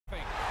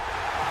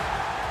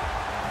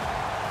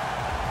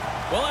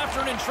Well,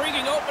 after an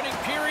intriguing opening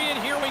period,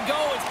 here we go.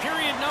 It's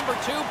period number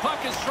 2.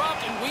 Puck is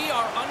dropped, and we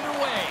are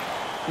underway.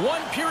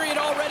 One period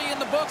already in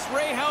the books.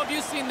 Ray, how have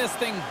you seen this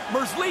thing?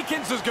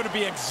 Merzlikins is going to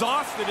be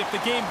exhausted if the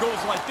game goes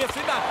like this.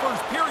 In that first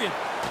period,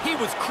 he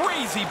was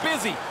crazy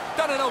busy.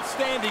 Done an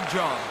outstanding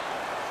job.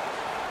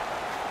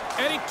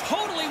 And he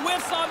totally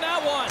whiffs on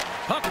that one.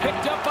 Puck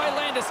picked up by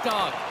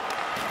Landeskog.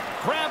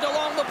 Grabbed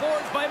along the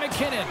boards by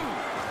McKinnon.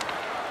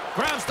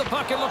 Grabs the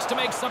puck and looks to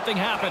make something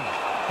happen.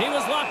 He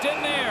was locked in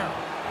there.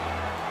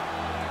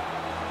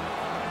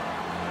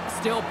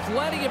 Still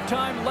plenty of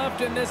time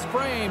left in this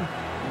frame.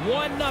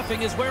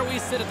 1-0 is where we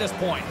sit at this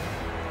point.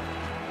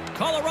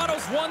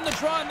 Colorado's won the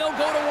draw, and they'll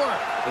go to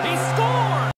work. He scores!